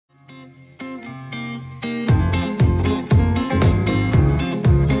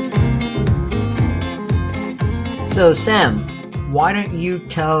So Sam, why don't you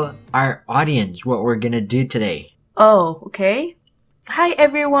tell our audience what we're gonna do today? Oh, okay. Hi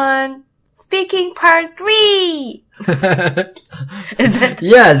everyone. Speaking part 3. Is it?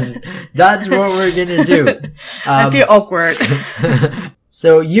 Yes, that's what we're gonna do. I feel awkward.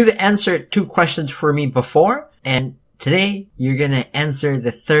 So you've answered 2 questions for me before, and today you're gonna answer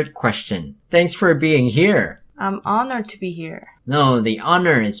the 3rd question. Thanks for being here. I'm honored to be here. No, the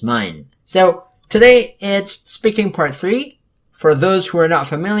honor is mine. So today it's speaking part 3. For those who are not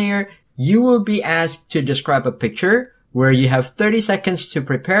familiar, you will be asked to describe a picture where you have 30 seconds to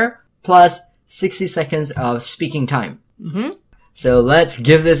prepare plus 60 seconds of speaking time. So let's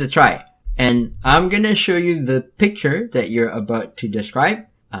give this a try. And I'm gonna show you the picture that you're about to describe.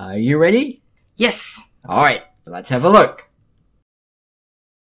 Are you ready? Yes. Alright, let's have a look.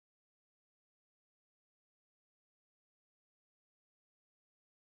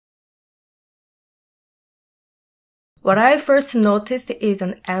 What I first noticed is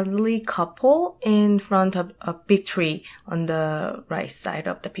an elderly couple in front of a big tree on the right side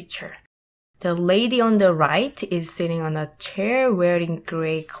of the picture. The lady on the right is sitting on a chair wearing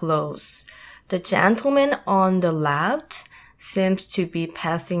gray clothes. The gentleman on the left seems to be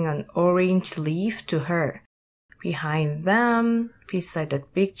passing an orange leaf to her. Behind them, beside the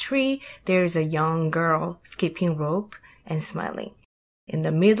big tree, there is a young girl skipping rope and smiling. In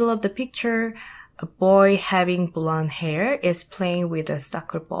the middle of the picture, a boy having blonde hair is playing with a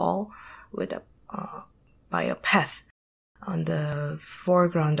soccer ball by a path. On the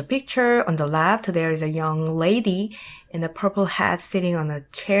foreground of the picture, on the left, there is a young lady in a purple hat sitting on a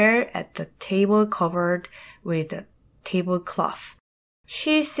chair at the table covered with a tablecloth.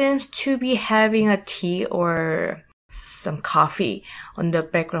 She seems to be having a tea or some coffee. On the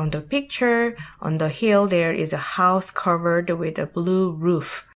background of the picture, on the hill, there is a house covered with a blue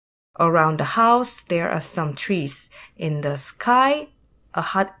roof. Around the house, there are some trees. In the sky, a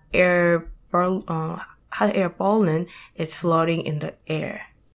hot air balloon is floating in the air.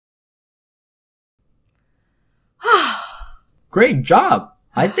 Great job!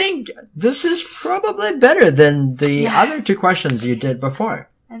 I think this is probably better than the other 2 questions you did before.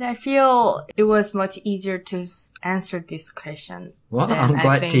 And I feel it was much easier to answer this question. Well, I'm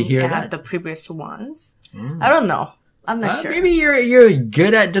glad to hear that. The previous ones. I don't know. I'm not sure. Maybe you're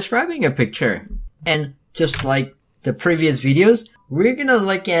good at describing a picture. And just like the previous videos, we're gonna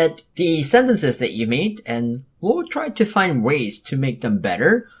look at the sentences that you made and we'll try to find ways to make them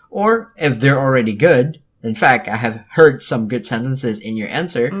better, or if they're already good. In fact, I have heard some good sentences in your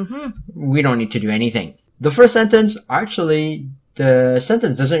answer. We don't need to do anything. The first sentence, actually, the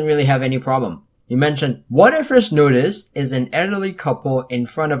sentence doesn't really have any problem. You mentioned, what I first noticed is an elderly couple in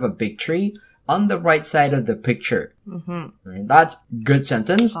front of a big tree on the right side of the picture. Right, that's good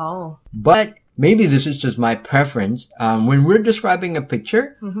sentence. But maybe this is just my preference. When we're describing a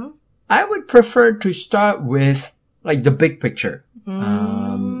picture, I would prefer to start with like the big picture.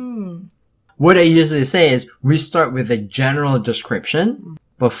 What I usually say is we start with a general description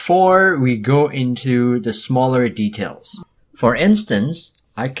before we go into the smaller details. For instance,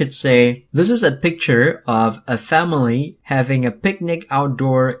 I could say, this is a picture of a family having a picnic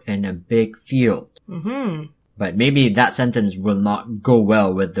outdoor in a big field. But maybe that sentence will not go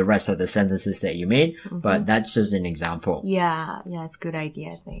well with the rest of the sentences that you made, but that's just an example. Yeah, it's a good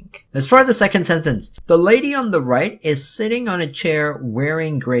idea, I think. As for the second sentence, the lady on the right is sitting on a chair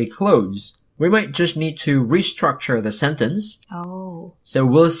wearing gray clothes. We might just need to restructure the sentence. So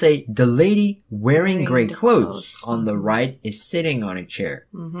we'll say, the lady wearing gray clothes on the right is sitting on a chair.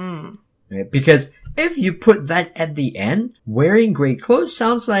 Right? Because if you put that at the end, wearing gray clothes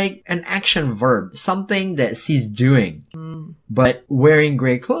sounds like an action verb, something that she's doing. But wearing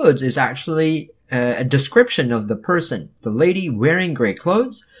gray clothes is actually a description of the person. The lady wearing gray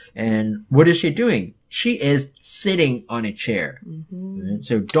clothes, and what is she doing? She is sitting on a chair. Right?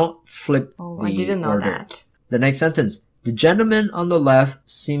 So don't flip the I didn't know order. that. The next sentence. The gentleman on the left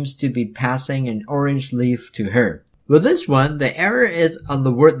seems to be passing an orange leaf to her. With this one, the error is on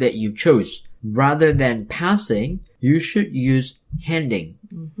the word that you chose. Rather than passing, you should use handing.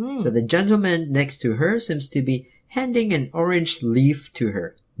 So the gentleman next to her seems to be handing an orange leaf to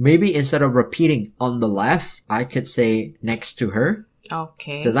her. Maybe instead of repeating on the left, I could say next to her.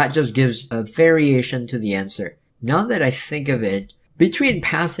 Okay. So that just gives a variation to the answer. Now that I think of it, between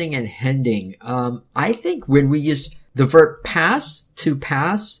passing and handing, I think when we use the verb pass to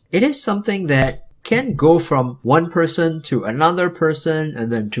pass, it is something that can go from one person to another person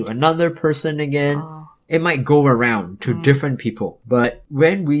and then to another person again. It might go around to different people. But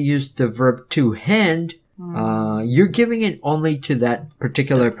when we use the verb to hand, you're giving it only to that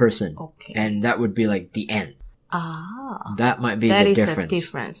particular person. Okay. And that would be like the end. Ah. That might be That the is difference. the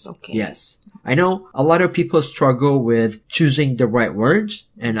difference. Okay. Yes. I know a lot of people struggle with choosing the right words,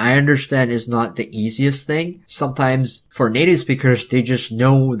 and I understand it's not the easiest thing. Sometimes for native speakers, they just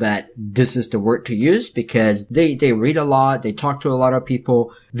know that this is the word to use because they read a lot, they talk to a lot of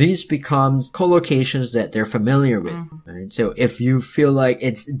people. These becomes collocations that they're familiar with. Right? So if you feel like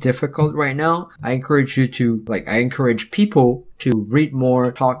it's difficult right now, I encourage people to read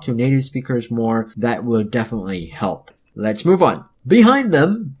more, talk to native speakers more. That will definitely help. Let's move on. Behind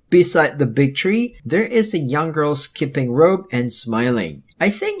them, beside the big tree, there is a young girl skipping rope and smiling. I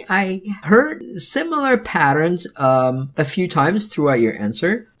think I heard similar patterns a few times throughout your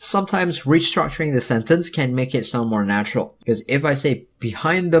answer. Sometimes restructuring the sentence can make it sound more natural. Because if I say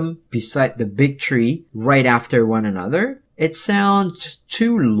behind them, beside the big tree, right after one another, it sounds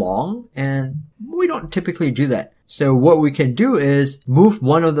too long and we don't typically do that. So what we can do is move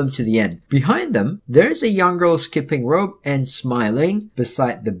one of them to the end. Behind them, there's a young girl skipping rope and smiling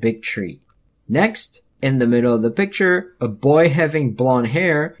beside the big tree. Next, in the middle of the picture, a boy having blonde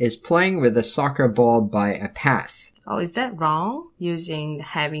hair is playing with a soccer ball by a path. Oh, is that wrong? Using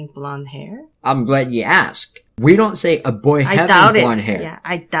having blonde hair? I'm glad you asked. We don't say a boy I having doubt blonde it. hair. Yeah,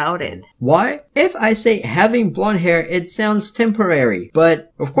 I doubt it. Why? If I say having blonde hair, it sounds temporary.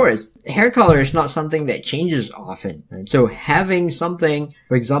 But, of course, hair color is not something that changes often. Right? So having something,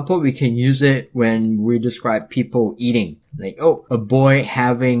 for example, we can use it when we describe people eating. Like, oh, a boy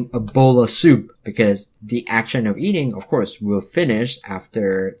having a bowl of soup. Because the action of eating, of course, will finish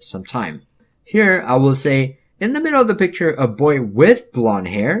after some time. Here, I will say, in the middle of the picture, a boy with blonde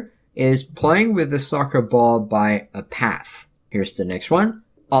hair is playing with the soccer ball by a path. Here's the next one.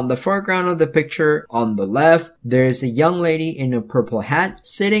 On the foreground of the picture, on the left, there is a young lady in a purple hat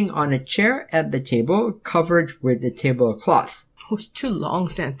sitting on a chair at the table covered with a tablecloth. Oh, it's too long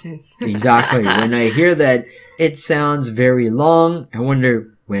sentence. Exactly. When I hear that, it sounds very long. I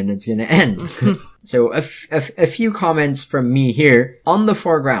wonder when it's gonna end. So a few comments from me here. On the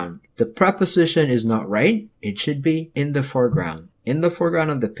foreground, the preposition is not right. It should be in the foreground. In the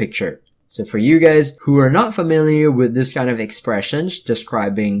foreground of the picture. So for you guys who are not familiar with this kind of expressions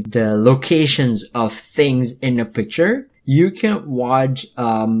describing the locations of things in a picture, you can watch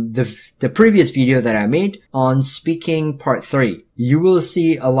the previous video that I made on speaking part 3. You will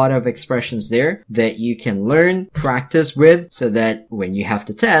see a lot of expressions there that you can learn, practice with, so that when you have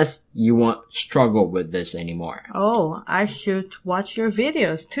to test, you won't struggle with this anymore. Oh, I should watch your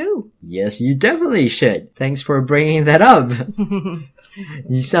videos too. Yes, you definitely should. Thanks for bringing that up.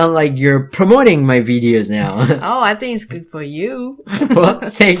 You sound like you're promoting my videos now. Oh, I think it's good for you. Well,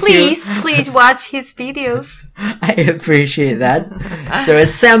 thank you. Please watch his videos. I appreciate that. So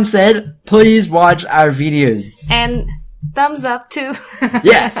as Sam said, please watch our videos. And thumbs up too.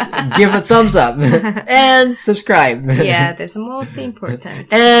 Yes, give a thumbs up. And subscribe. Yeah, that's the most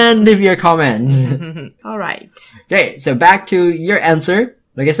important. And leave your comments. Alright. Okay, so back to your answer.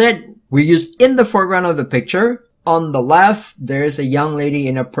 Like I said, we use in the foreground of the picture. On the left, there's a young lady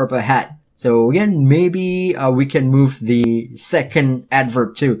in a purple hat. So again, maybe we can move the second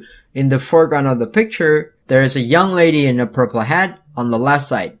adverb too. In the foreground of the picture, there's a young lady in a purple hat on the left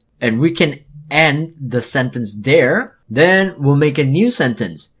side. And we can end the sentence there. Then we'll make a new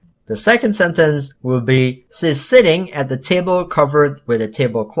sentence. The second sentence will be, she's sitting at the table covered with a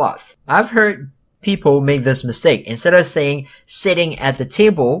tablecloth. I've heard people make this mistake. Instead of saying sitting at the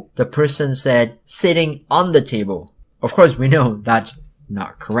table, the person said sitting on the table. Of course, we know that's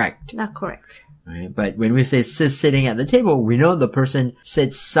not correct. Not correct. Right? But when we say sitting at the table, we know the person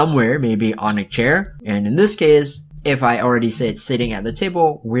sits somewhere, maybe on a chair. And in this case, if I already said sitting at the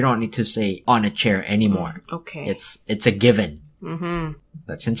table, we don't need to say on a chair anymore. Okay. It's a given.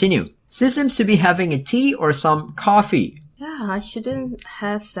 Let's continue. She seems to be having a tea or some coffee. Yeah, I shouldn't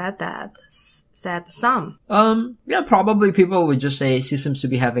have said that. Said some. Yeah, probably people would just say she seems to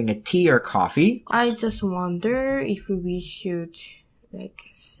be having a tea or coffee. I just wonder if we should,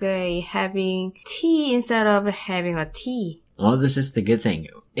 say having tea instead of having a tea. Well, this is the good thing.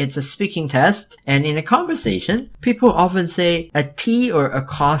 It's a speaking test, and in a conversation, people often say a tea or a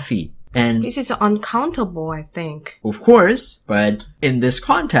coffee. And this is uncountable, I think. Of course, but in this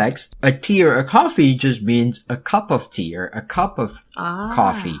context, a tea or a coffee just means a cup of tea or a cup of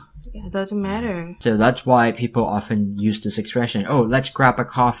coffee. Yeah, it doesn't matter. So that's why people often use this expression, oh, let's grab a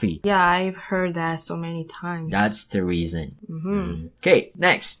coffee. Yeah, I've heard that so many times. That's the reason. Okay,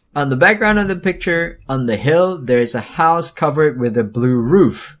 next. On the background of the picture, on the hill, there's a house covered with a blue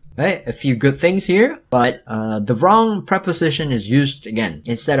roof. Right? A few good things here, but the wrong preposition is used again.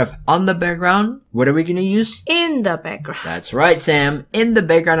 Instead of on the background, what are we going to use? In the background. That's right, Sam. In the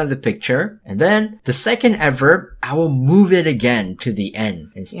background of the picture. And then the second adverb, I will move it again to the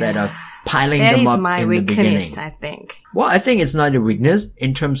end instead of piling them up in the beginning. That is my weakness, I think. Well, I think it's not a weakness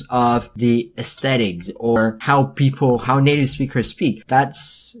in terms of the aesthetics or how native speakers speak.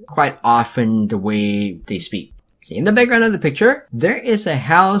 That's quite often the way they speak. In the background of the picture, there is a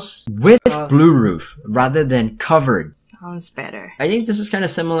house with blue roof rather than covered. Sounds better. I think this is kind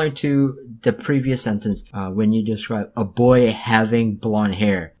of similar to the previous sentence when you describe a boy having blonde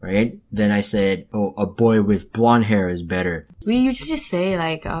hair, right? Then I said, oh, a boy with blonde hair is better. We usually say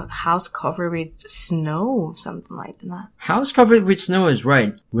like a house covered with snow, something like that. House covered with snow is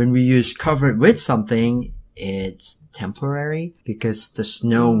right. When we use covered with something, it's temporary because the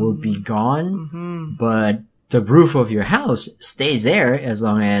snow will be gone, but the roof of your house stays there as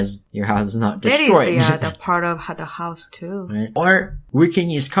long as your house is not destroyed. That is the part of the house too. Right? Or we can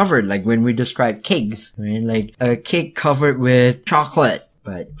use covered, like when we describe cakes, right? Like a cake covered with chocolate.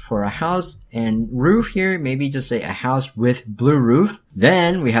 But for a house and roof here, maybe just say a house with blue roof.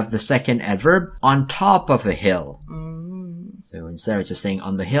 Then we have the second adverb, on top of a hill. So instead of just saying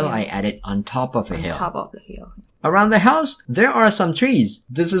on the hill, I added on top of a hill. On top of the hill. Around the house, there are some trees.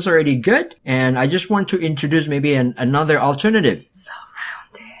 This is already good. And I just want to introduce maybe another alternative.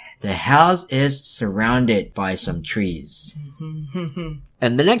 Surrounded. The house is surrounded by some trees.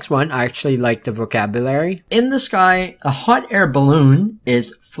 And the next one, I actually like the vocabulary. In the sky, a hot air balloon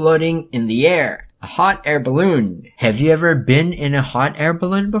is floating in the air. A hot air balloon. Have you ever been in a hot air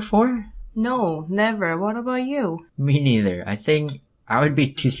balloon before? No, never. What about you? Me neither. I think I would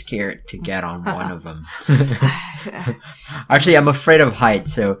be too scared to get on one of them. Actually, I'm afraid of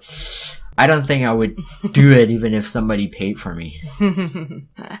heights, so I don't think I would do it even if somebody paid for me.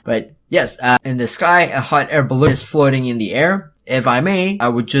 But yes, in the sky, a hot air balloon is floating in the air. If I may, I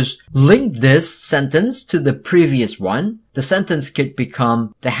would just link this sentence to the previous one. The sentence could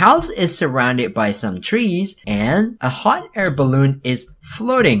become, the house is surrounded by some trees and a hot air balloon is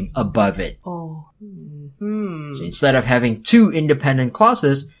floating above it. Oh. So instead of having two independent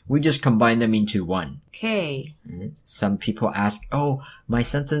clauses, we just combine them into one. Okay. Some people ask, oh, my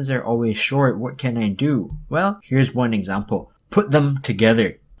sentences are always short. What can I do? Well, here's one example. Put them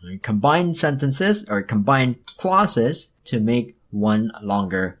together. Combine sentences or combine clauses to make one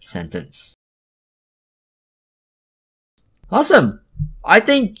longer sentence. Awesome! I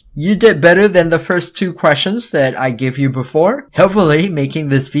think you did better than the first two questions that I gave you before. Hopefully, making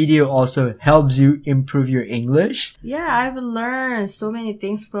this video also helps you improve your English. Yeah, I've learned so many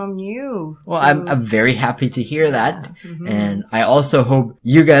things from you. Well, I'm very happy to hear that. And I also hope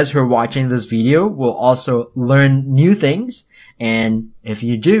you guys who are watching this video will also learn new things. And if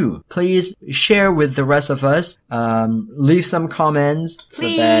you do, please share with the rest of us. Leave some comments so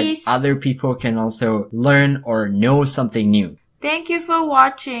that other people can also learn or know something new. Thank you for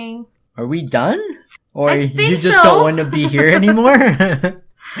watching. Are we done? Or you just don't want to be here anymore?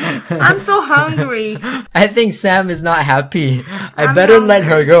 I'm so hungry. I think Sam is not happy. I better let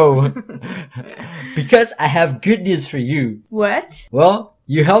her go. Because I have good news for you. What? Well,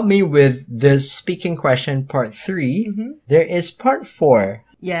 you helped me with this speaking question part 3. There is part 4.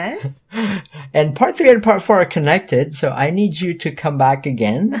 Yes. And part 3 and part 4 are connected, so I need you to come back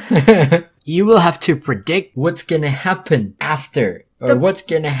again. You will have to predict what's gonna happen after, or what's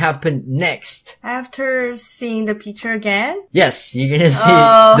gonna happen next. After seeing the picture again? Yes, you're gonna see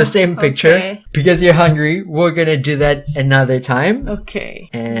the same picture. Okay. Because you're hungry, we're gonna do that another time.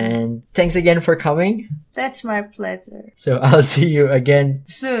 Okay. And thanks again for coming. That's my pleasure. So I'll see you again.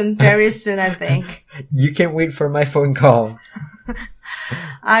 Soon, very soon, I think. You can't wait for my phone call.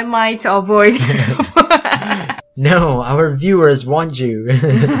 I might avoid. No, our viewers want you.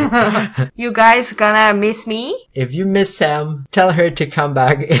 You guys gonna miss me? If you miss Sam, tell her to come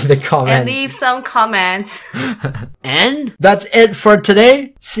back in the comments. And leave some comments. And that's it for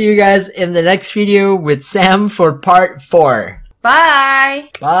today. See you guys in the next video with Sam for part 4. Bye!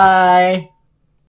 Bye!